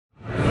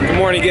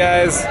morning,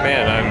 guys.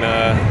 Man, I'm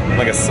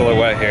like a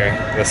silhouette here.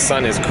 The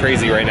sun is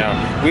crazy right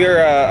now. We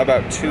are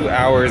about 2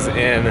 hours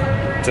in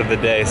to the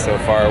day so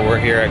far. We're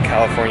here at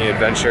California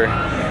Adventure.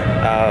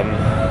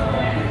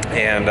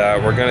 And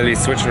we're going to be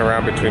switching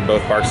around between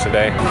both parks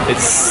today.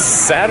 It's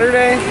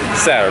Saturday?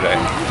 Saturday.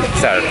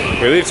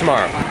 We leave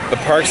tomorrow. The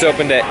park's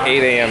opened at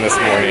 8 a.m. this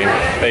morning.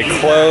 They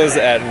close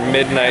at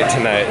midnight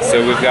tonight.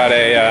 So we've got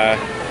a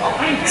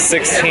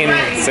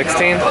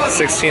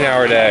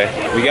 16-hour day.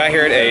 We got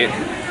here at 8,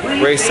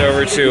 raced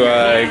over to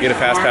get a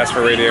fast pass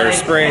for Radiator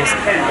Springs,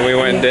 and we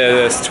went and did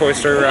this Toy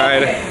Story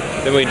ride.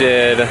 Then we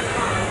did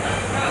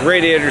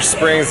Radiator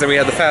Springs, then we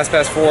had the fast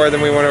pass for, then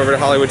we went over to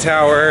Hollywood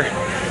Tower.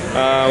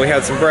 We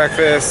had some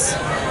breakfast,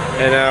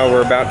 and now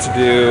we're about to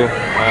do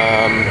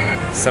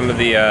some of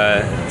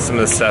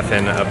the stuff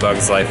in A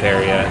Bug's Life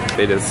area.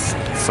 It is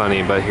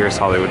sunny, but here's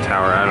Hollywood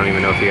Tower. I don't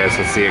even know if you guys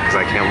can see it because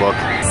I can't look.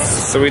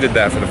 So we did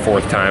that for the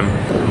 4th time.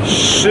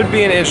 Should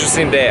be an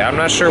interesting day. I'm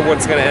not sure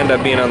what's going to end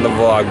up being on the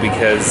vlog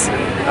because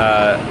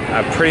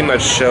I pretty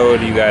much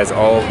showed you guys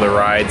all of the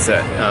rides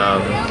that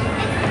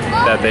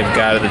they've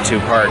got at the 2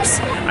 parks.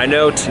 I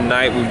know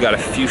tonight we've got a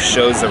few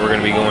shows that we're going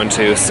to be going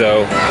to,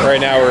 so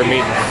right now we're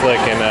meeting Flick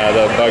in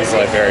the Bug's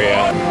Life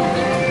area.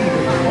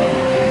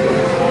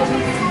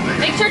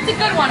 Make sure it's a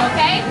good one,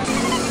 okay?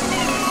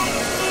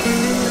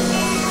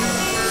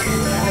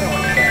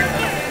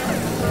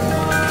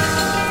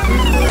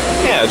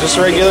 Yeah, just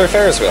a regular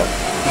Ferris wheel.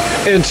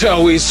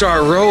 Until we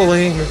start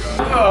rolling.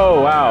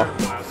 Oh, wow.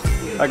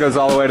 That goes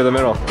all the way to the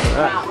middle.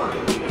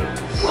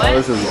 Oh,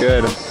 this is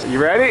good. You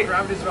ready?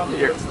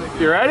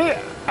 You ready?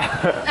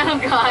 Oh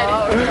god.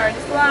 Oh, we're starting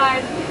to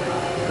slide.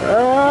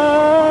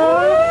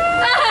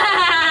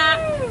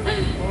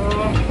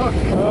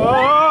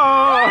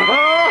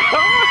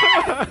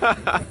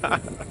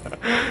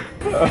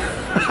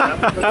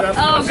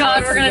 Oh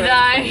god, we're gonna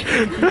die.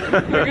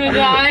 We're gonna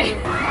die.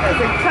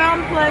 It's a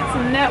complex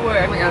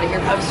network. Oh my god, I hear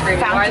pups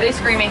screaming. Why are they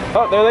screaming?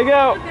 Oh, there they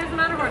go. Look, there's a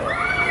Matterhorn.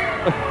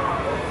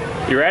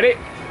 You ready?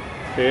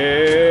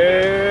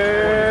 There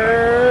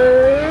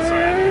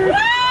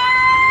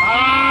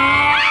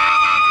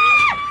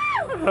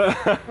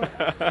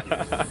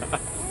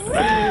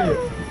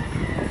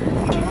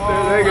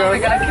they go. Oh my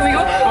god, can we go?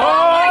 Oh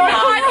my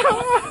god!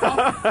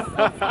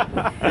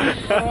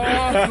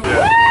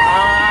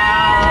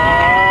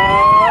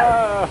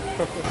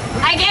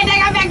 I can't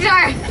take a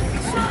picture!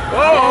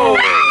 Whoa!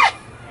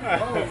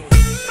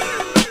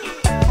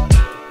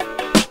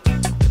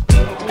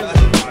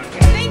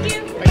 Thank you!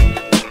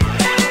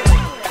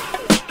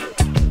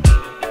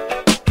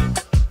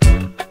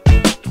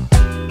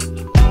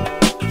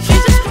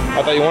 I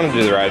thought you wanted to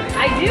do the ride.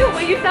 I do,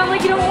 but you sound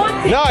like you don't want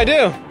to. No, I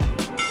do.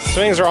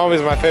 Swings are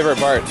always my favorite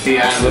part.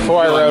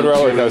 Before I rode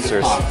roller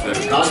coasters.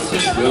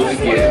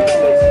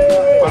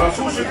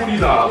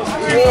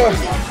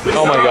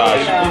 Oh my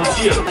gosh.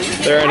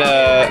 They're in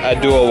a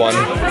dual one.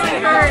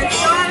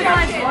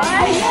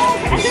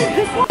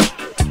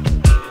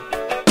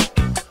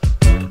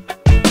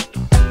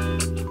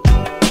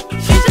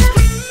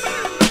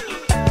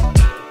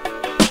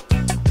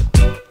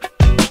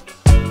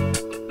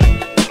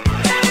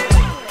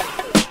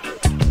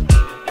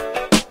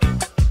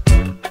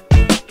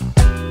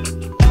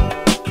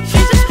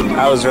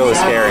 That was really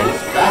scary.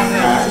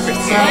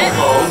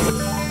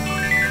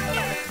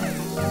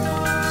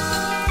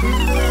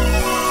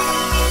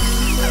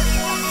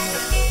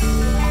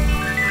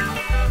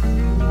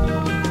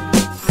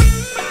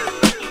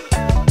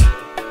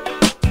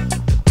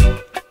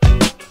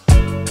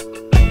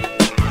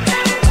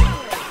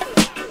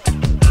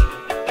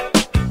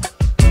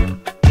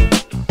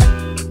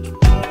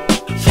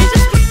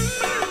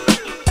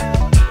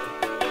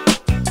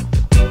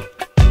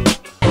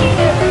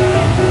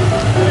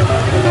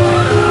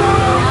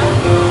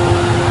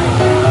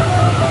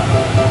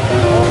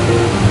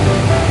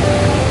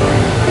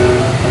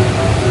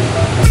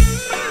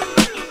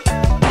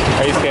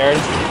 Are you scared?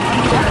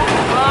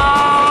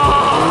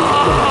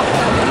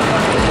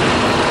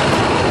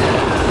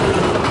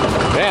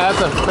 Man,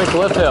 that's a quick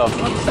lift hill.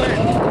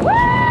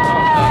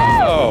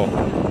 Oh.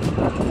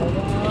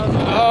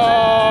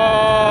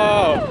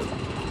 Oh.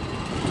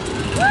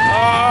 Oh.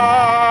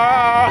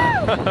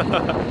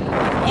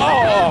 Oh.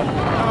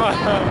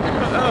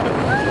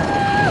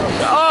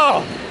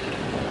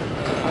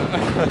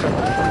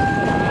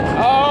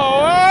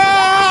 Oh.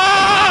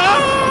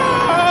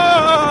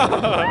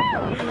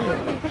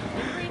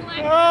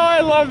 Oh, I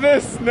love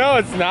this. No,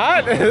 it's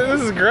not.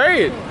 This is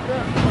great.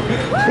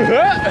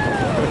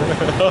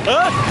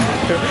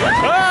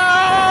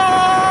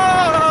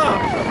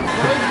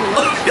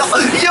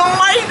 You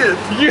made it!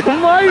 You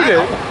made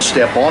it.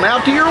 Step on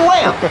out to your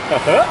left.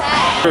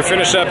 We're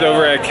finished up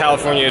over at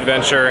California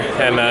Adventure,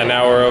 and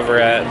now we're over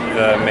at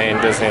the main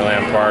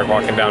Disneyland park,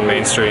 walking down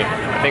Main Street.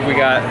 I think we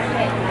got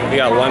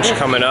lunch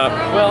coming up,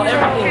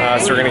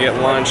 so we're gonna get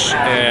lunch,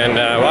 and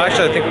well,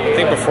 actually, I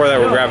think before that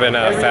we're grabbing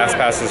fast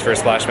passes for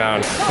Splash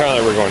Mountain.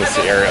 Apparently, we're going to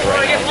see Ariel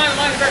right now.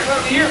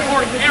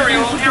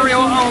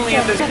 Ariel only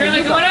at this.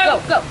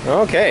 Go.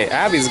 Okay,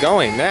 Abby's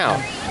going now.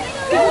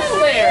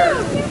 there.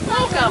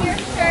 Welcome.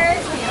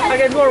 I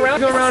gotta go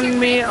around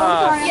me.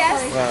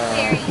 Yes,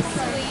 very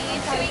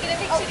sweet. Are we gonna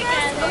fix it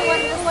again?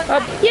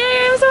 Yay,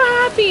 I'm so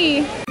happy.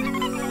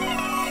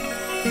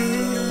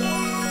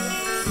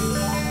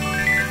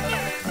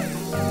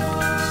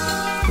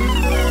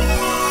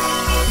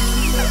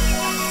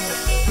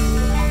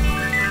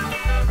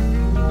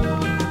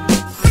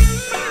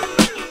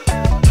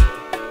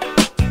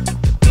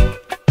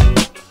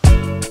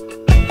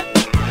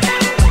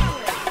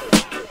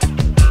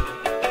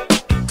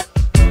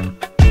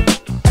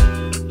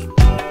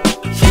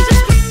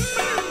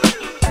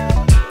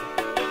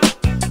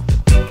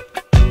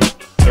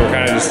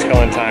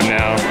 Killing time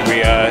now. We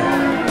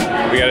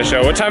got a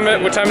show. What time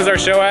is our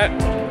show at?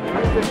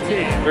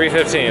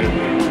 3:15.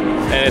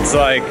 And it's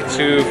like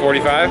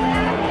 2:45?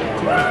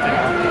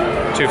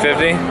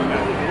 2:50?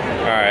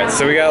 Alright,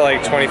 so we got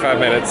like 25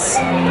 minutes.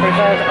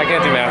 25? I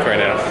can't do math right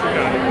now.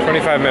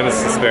 25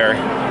 minutes to spare.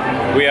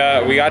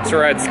 We got to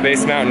ride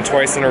Space Mountain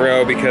twice in a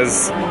row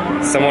because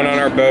someone on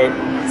our boat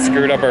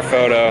screwed up our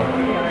photo.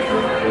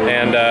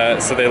 And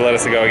so they let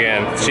us go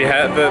again. She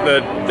had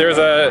there's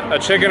a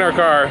chick in our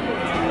car,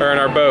 or in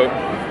our boat,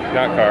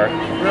 not car.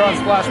 We're on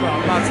Splash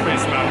Mountain, not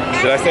Space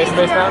Mountain. Did I say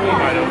Space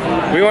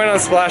Mountain? We went on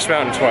Splash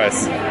Mountain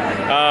twice.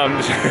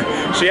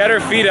 She had her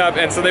feet up,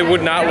 and so they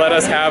would not let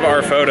us have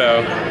our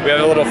photo. We have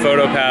a little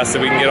photo pass so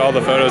we can get all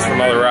the photos from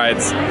all the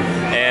rides,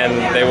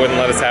 and they wouldn't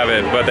let us have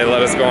it, but they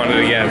let us go on it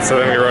again. So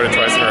then we rode it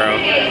twice in a row.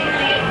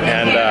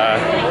 And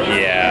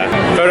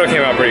yeah, photo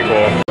came out pretty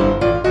cool.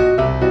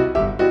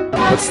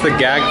 What's the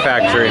Gag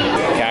Factory?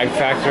 Gag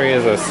Factory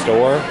is a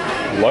store?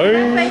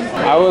 Lame.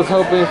 I was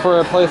hoping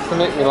for a place to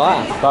make me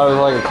laugh. Thought it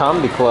was like a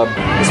comedy club.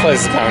 This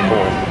place is kind of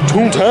cool.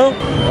 Toontown?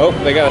 Oh,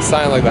 they got a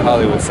sign like the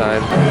Hollywood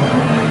sign.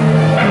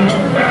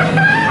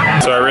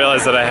 So I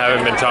realized that I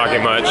haven't been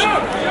talking much,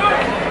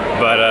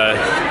 but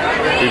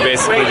we've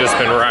basically just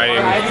been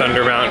riding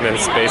Thunder Mountain and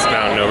Space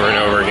Mountain over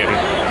and over again.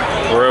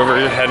 We're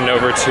heading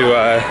over to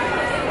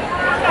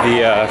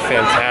the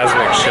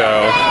Phantasmic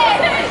show.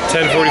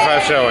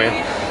 10:45 showing.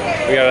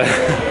 We gotta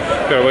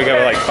wake up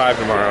at like 5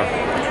 tomorrow,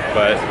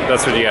 but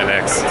that's what you got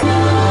next.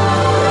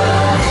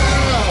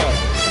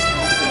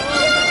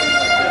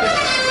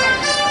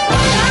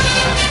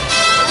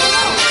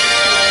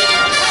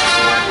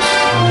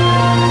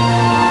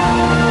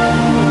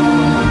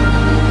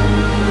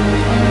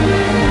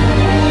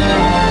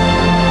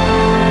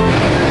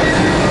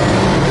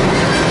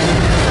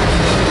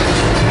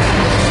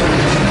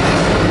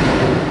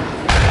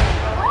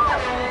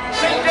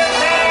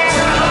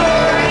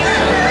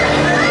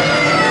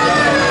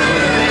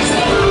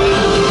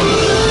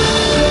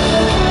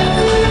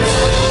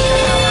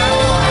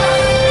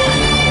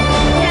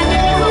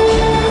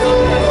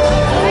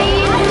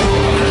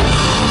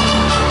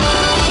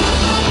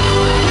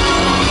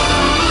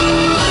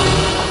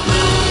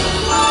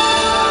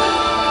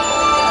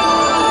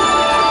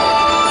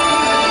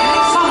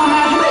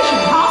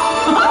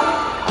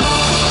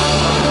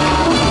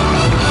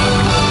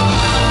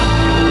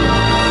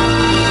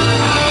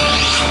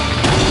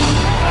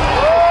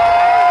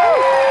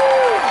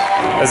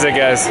 That's it,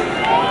 guys.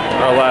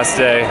 Our last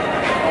day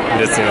in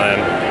Disneyland.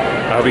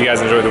 I hope you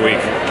guys enjoyed the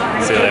week.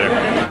 See you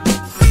later.